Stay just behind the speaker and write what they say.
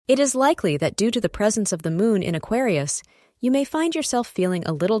It is likely that due to the presence of the moon in Aquarius, you may find yourself feeling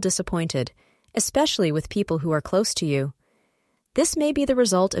a little disappointed, especially with people who are close to you. This may be the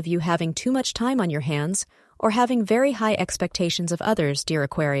result of you having too much time on your hands or having very high expectations of others, dear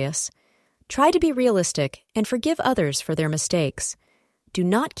Aquarius. Try to be realistic and forgive others for their mistakes. Do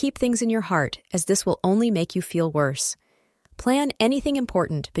not keep things in your heart, as this will only make you feel worse. Plan anything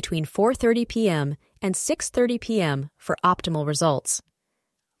important between 4:30 p.m. and 6:30 p.m. for optimal results.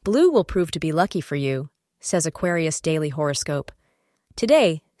 Blue will prove to be lucky for you, says Aquarius Daily Horoscope.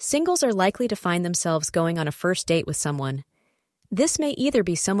 Today, singles are likely to find themselves going on a first date with someone. This may either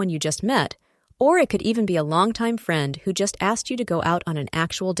be someone you just met, or it could even be a longtime friend who just asked you to go out on an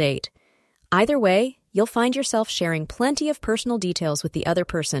actual date. Either way, you'll find yourself sharing plenty of personal details with the other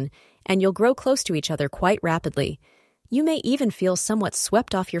person, and you'll grow close to each other quite rapidly. You may even feel somewhat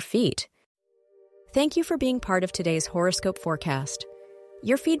swept off your feet. Thank you for being part of today's horoscope forecast.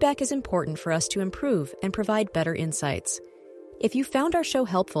 Your feedback is important for us to improve and provide better insights. If you found our show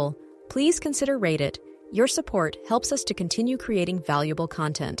helpful, please consider rate it. Your support helps us to continue creating valuable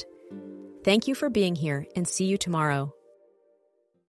content. Thank you for being here, and see you tomorrow.